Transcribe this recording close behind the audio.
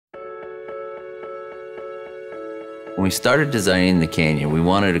When we started designing the Canyon, we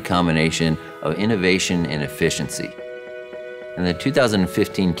wanted a combination of innovation and efficiency. And the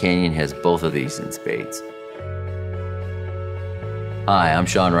 2015 Canyon has both of these in spades. Hi, I'm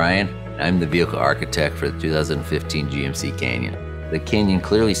Sean Ryan. I'm the vehicle architect for the 2015 GMC Canyon. The Canyon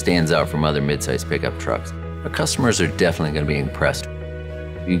clearly stands out from other midsize pickup trucks. Our customers are definitely going to be impressed.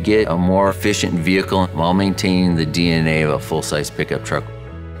 You get a more efficient vehicle while maintaining the DNA of a full-size pickup truck.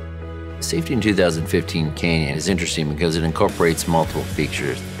 Safety in 2015 Canyon is interesting because it incorporates multiple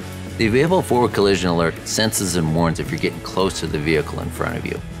features. The available forward collision alert senses and warns if you're getting close to the vehicle in front of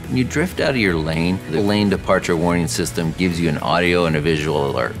you. When you drift out of your lane, the lane departure warning system gives you an audio and a visual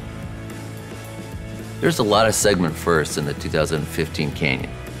alert. There's a lot of segment firsts in the 2015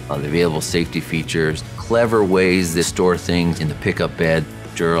 Canyon. The available safety features, clever ways to store things in the pickup bed,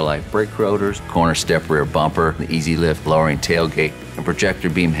 Duralite brake rotors, corner step rear bumper, the easy lift lowering tailgate, and projector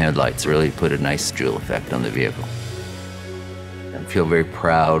beam headlights really put a nice jewel effect on the vehicle. I feel very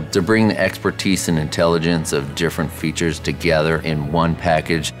proud to bring the expertise and intelligence of different features together in one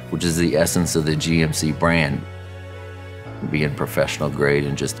package, which is the essence of the GMC brand, being professional grade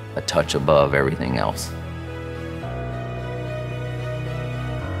and just a touch above everything else.